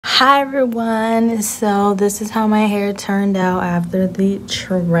Hi everyone, so this is how my hair turned out after the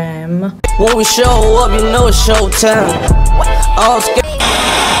trim. When we show up, you know it's showtime. All scared.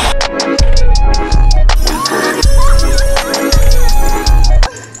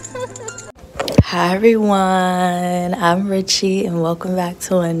 Hi everyone, I'm Richie and welcome back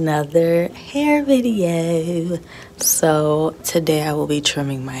to another hair video. So today I will be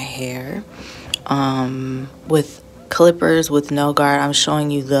trimming my hair with clippers with no guard. I'm showing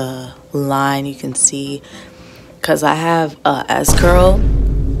you the line you can see because I have a S curl.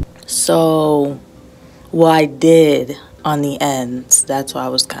 So what I did on the ends, that's why I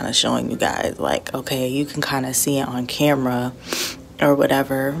was kind of showing you guys, like, okay, you can kind of see it on camera or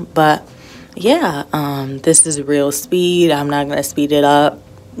whatever. But yeah, this is real speed. I'm not gonna speed it up,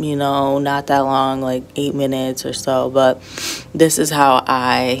 you know, not that long, like 8 minutes or so. But this is how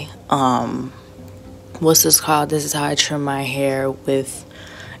I what's this called? This is how I trim my hair with,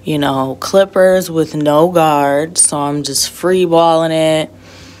 you know, clippers with no guard. So I'm just free balling it.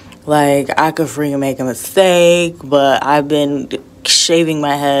 Like, I could freaking make a mistake, but I've been shaving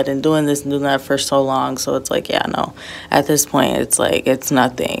my head and doing this and doing that for so long. So it's like, yeah, no, at this point, it's like, it's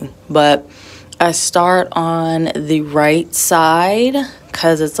nothing. But I start on the right side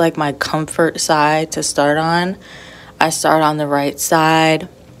because it's like my comfort side to start on. I start on the right side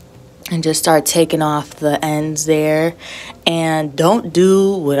and just start taking off the ends there. And don't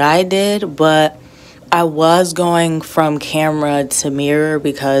do what I did, but I was going from camera to mirror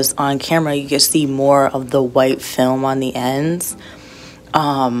because on camera you can see more of the white film on the ends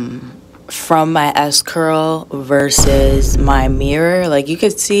from my S curl versus my mirror. Like, you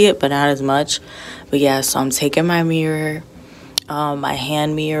could see it, but not as much. But yeah, so I'm taking my mirror, my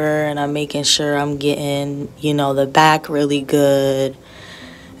hand mirror, and I'm making sure I'm getting, you know, the back really good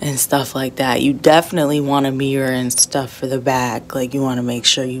and stuff like that. You definitely want a mirror and stuff for the back. Like, you want to make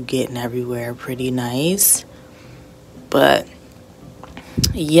sure you getting everywhere pretty nice. But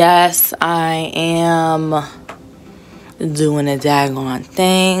yes, I am doing a daggone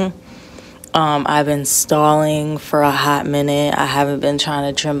thing. I've been stalling for a hot minute. I haven't been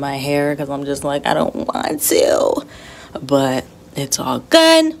trying to trim my hair because I'm just like, I don't want to. But it's all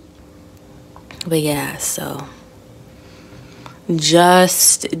good. But yeah, so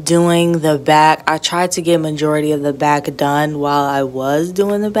just doing the back. I tried to get majority of the back done while I was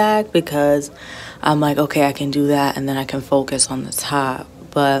doing the back because I'm like, okay, I can do that and then I can focus on the top.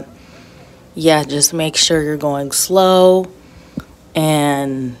 But yeah, just make sure you're going slow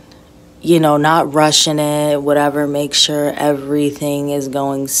and, you know, not rushing it, whatever. Make sure everything is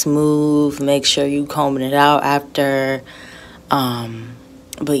going smooth. Make sure you combing it out after.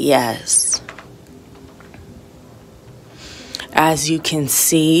 But yes, as you can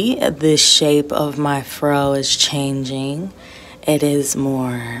see, the shape of my fro is changing. It is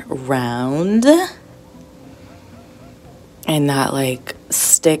more round and not like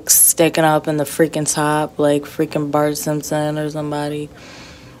sticking up in the freaking top like freaking Bart Simpson or somebody.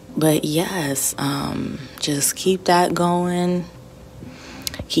 But yes, just keep that going.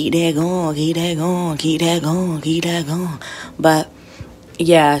 Keep that going, keep that going, keep that going, keep that going. But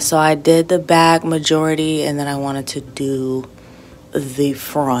yeah, so I did the back majority and then I wanted to do the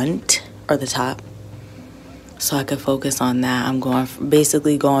front or the top so I could focus on that. I'm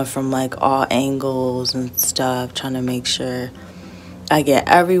basically going from like all angles and stuff, trying to make sure I get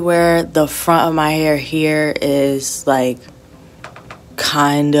everywhere. The front of my hair here is like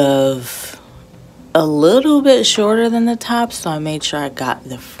kind of a little bit shorter than the top, so I made sure I got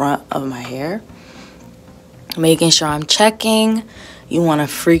the front of my hair. Making sure I'm checking. You want to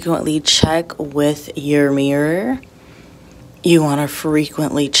frequently check with your mirror. You want to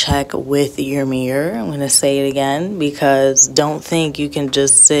frequently check with your mirror. I'm going to say it again because don't think you can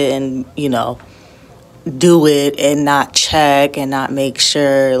just sit and, you know, do it and not check and not make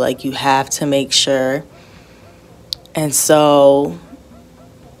sure. Like, you have to make sure. And so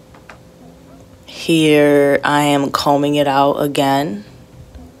here I am combing it out again,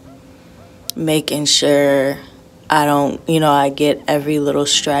 making sure I don't, you know, I get every little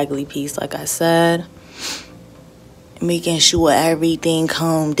straggly piece like I said. Making sure everything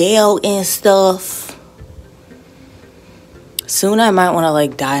combed out and stuff. Soon I might want to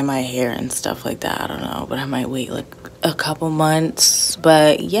like dye my hair and stuff like that. I don't know, but I might wait like a couple months.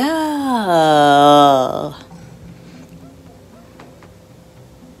 But yeah,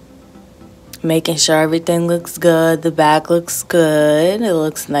 making sure everything looks good. The back looks good. It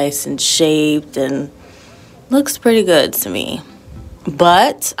looks nice and shaped and looks pretty good to me.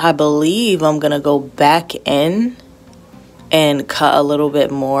 But I believe I'm gonna go back in and cut a little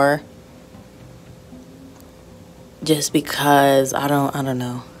bit more just because I don't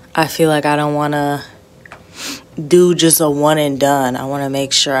know. I feel like I don't want to do just a one and done. I want to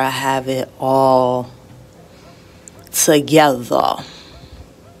make sure I have it all together.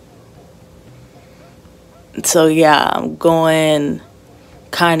 So yeah, I'm going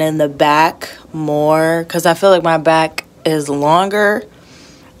kind of in the back more because I feel like my back is longer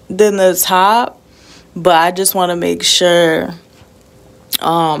than the top, but I just want to make sure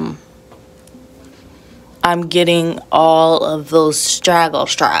I'm getting all of those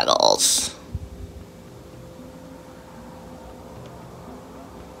straggles.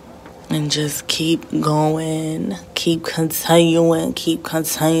 And just keep going, keep continuing.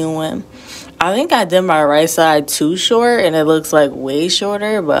 I think I did my right side too short and it looks like way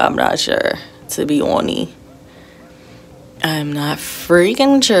shorter, but I'm not sure, to be honest. I'm not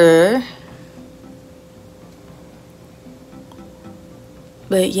freaking sure.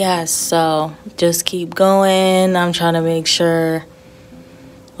 But yeah, so just keep going. I'm trying to make sure,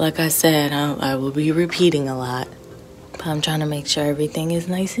 like I said, I will be repeating a lot. But I'm trying to make sure everything is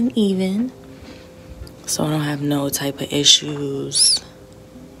nice and even, so I don't have no type of issues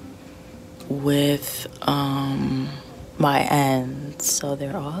with my ends. So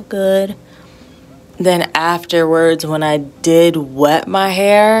they're all good. Then afterwards, when I did wet my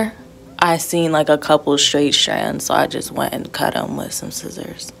hair, I seen like a couple straight strands, so I just went and cut them with some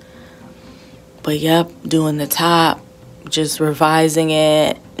scissors. But yep, doing the top, just revising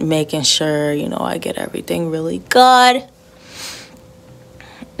it, making sure, you know, I get everything really good.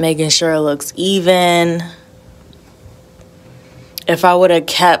 Making sure it looks even. If I would have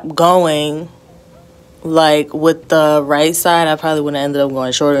kept going, like with the right side, I probably would have ended up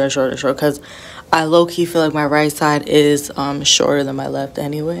going shorter and shorter because I low-key feel like my right side is shorter than my left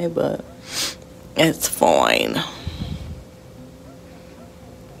anyway, but it's fine.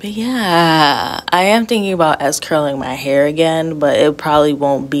 But yeah, I am thinking about S-curling my hair again, but it probably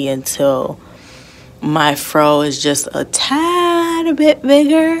won't be until my fro is just a tad bit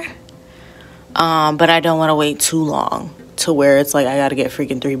bigger. But I don't want to wait too long to where it's like I got to get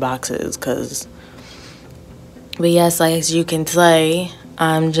freaking 3 boxes. But yes, like as you can say,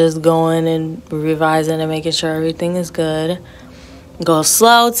 I'm just going and revising and making sure everything is good. Go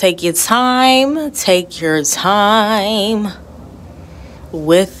slow, take your time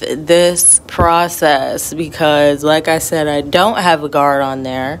with this process because like I said, I don't have a guard on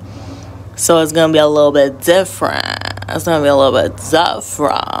there. So it's going to be a little bit different.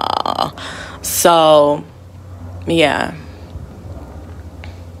 So, yeah.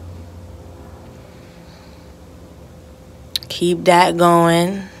 Keep that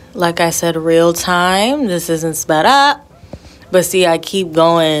going. Like I said, real time. This isn't sped up. But see, I keep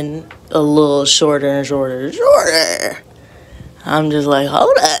going a little shorter and shorter. I'm just like,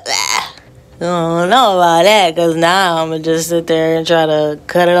 hold up. I don't know about that because now I'm going to just sit there and try to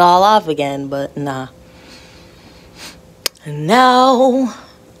cut it all off again. But nah. Now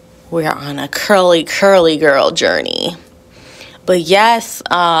we're on a curly girl journey. But yes,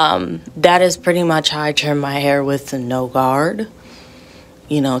 that is pretty much how I trim my hair with no guard.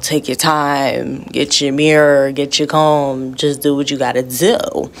 You know, take your time, get your mirror, get your comb, just do what you gotta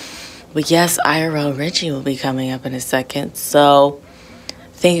do. But yes, IRL Richie will be coming up in a second. So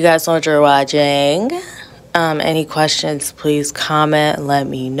thank you guys so much for watching. Any questions, please comment and let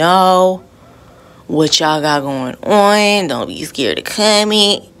me know what y'all got going on. Don't be scared to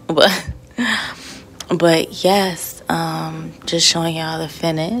comment. But yes, just showing y'all the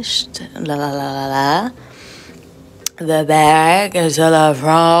finished. The back is to the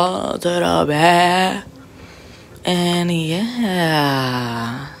front, to the back. And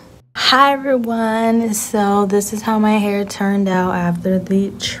yeah. Hi everyone. So this is how my hair turned out after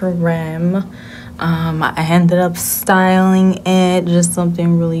the trim. I ended up styling it, just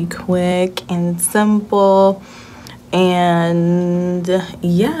something really quick and simple. And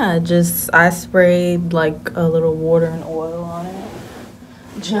yeah, just I sprayed like a little water and oil on it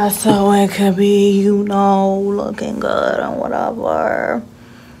just so it could be, you know, looking good and whatever.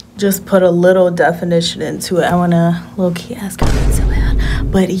 Just put a little definition into it. I want to low-key ask her so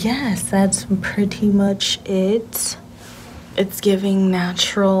loud. But yes, that's pretty much it. It's giving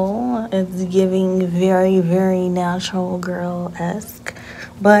natural. It's giving very, very natural girl-esque.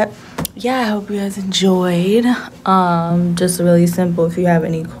 But yeah, I hope you guys enjoyed. Just really simple. If you have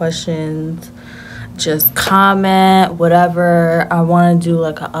any questions, just comment, whatever. I want to do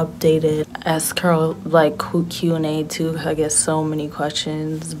like an updated S-curl like Q&A too. I get so many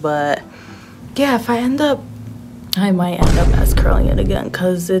questions. But yeah, if I might end up S-curling it again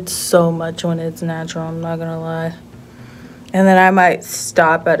because it's so much when it's natural, I'm not gonna lie. And then I might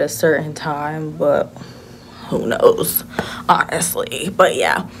stop at a certain time, but who knows, honestly. But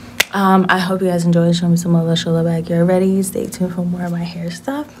yeah. I hope you guys enjoyed. Show me some love. Show love back. You're ready. Stay tuned for more of my hair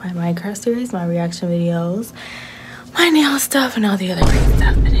stuff, my Minecraft series, my reaction videos, my nail stuff, and all the other great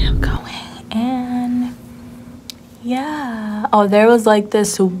stuff that I have going. And yeah. Oh, there was like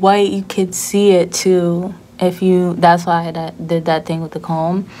this white. You could see it too. If you, that's why I did that thing with the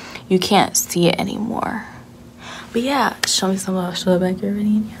comb. You can't see it anymore. But yeah, show me some love. Show love back. You're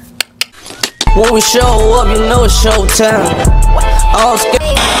ready. When we show up, you know it's showtime. All